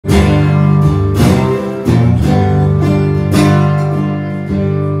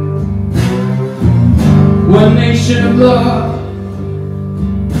nation of love,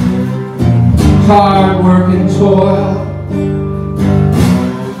 hard work and toil,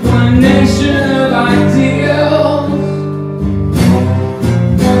 one nation of ideals,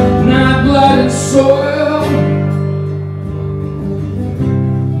 not blood and soil,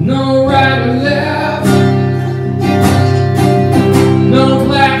 no right or left, no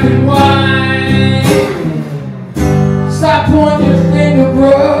black and white. Stop pointing your finger,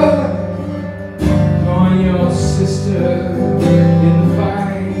 brother, on your sister in the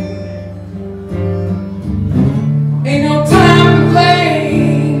fight. Ain't no time to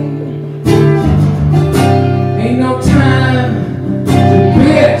blame, ain't no time to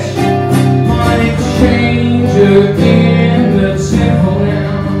bitch. Money change again, the temple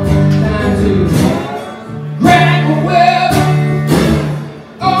now. Time to grab a whip,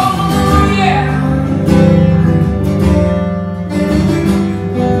 oh yeah.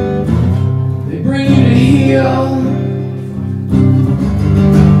 They bring you to heal.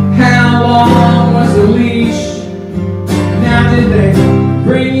 How long was the leash? Now did they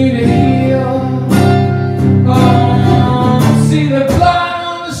bring you to heal? Oh, see the blood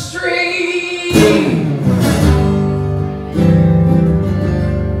on the street.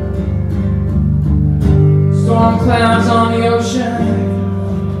 Storm clouds on the ocean.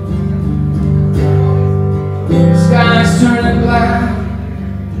 The sky's turning black.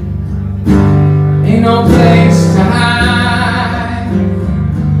 Ain't no place to hide.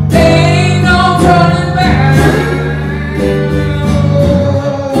 Ain't no turning back.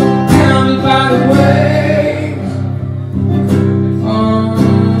 Pounded by the waves.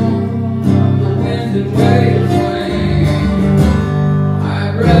 The wind and wave flame.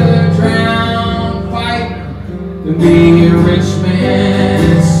 I'd rather drown fighting than be a rich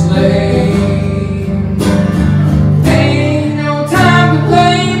man's slave. Ain't no time to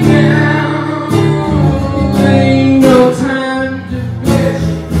blame now. Ain't no time to bitch.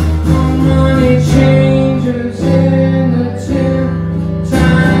 No money changes in the tin.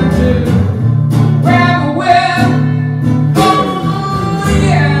 Time to grab a whip. Oh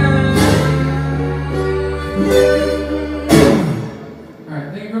yeah. All right,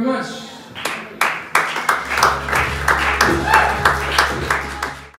 thank you very much.